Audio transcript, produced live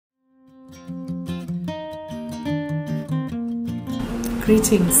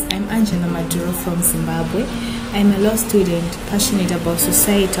Greetings, I'm Angela Maduro from Zimbabwe. I'm a law student passionate about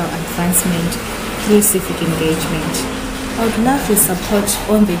societal advancement through civic engagement. I would love your support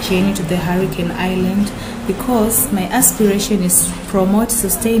on the journey to the Hurricane Island because my aspiration is to promote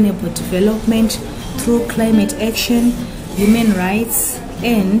sustainable development through climate action, human rights,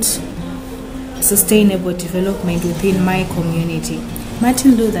 and sustainable development within my community.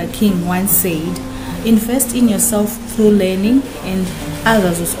 Martin Luther King once said, "Invest in yourself through learning, and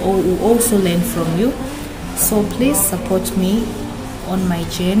others will also learn from you." So please support me on my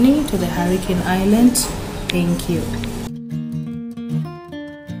journey to the Hurricane Island. Thank you.